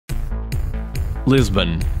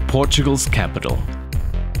Lisbon, Portugal's capital.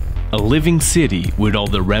 A living city with all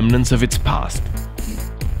the remnants of its past.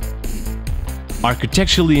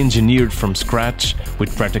 Architecturally engineered from scratch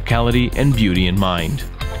with practicality and beauty in mind,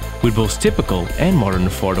 with both typical and modern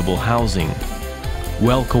affordable housing.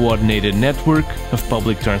 Well-coordinated network of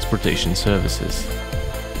public transportation services,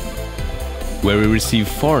 where we receive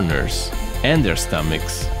foreigners and their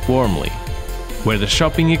stomachs warmly, where the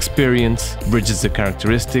shopping experience bridges the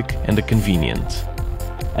characteristic and the convenient.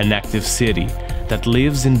 An active city that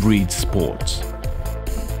lives and breathes sports,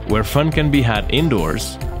 where fun can be had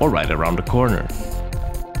indoors or right around the corner.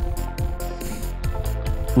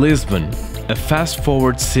 Lisbon, a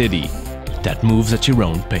fast-forward city that moves at your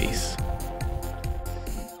own pace.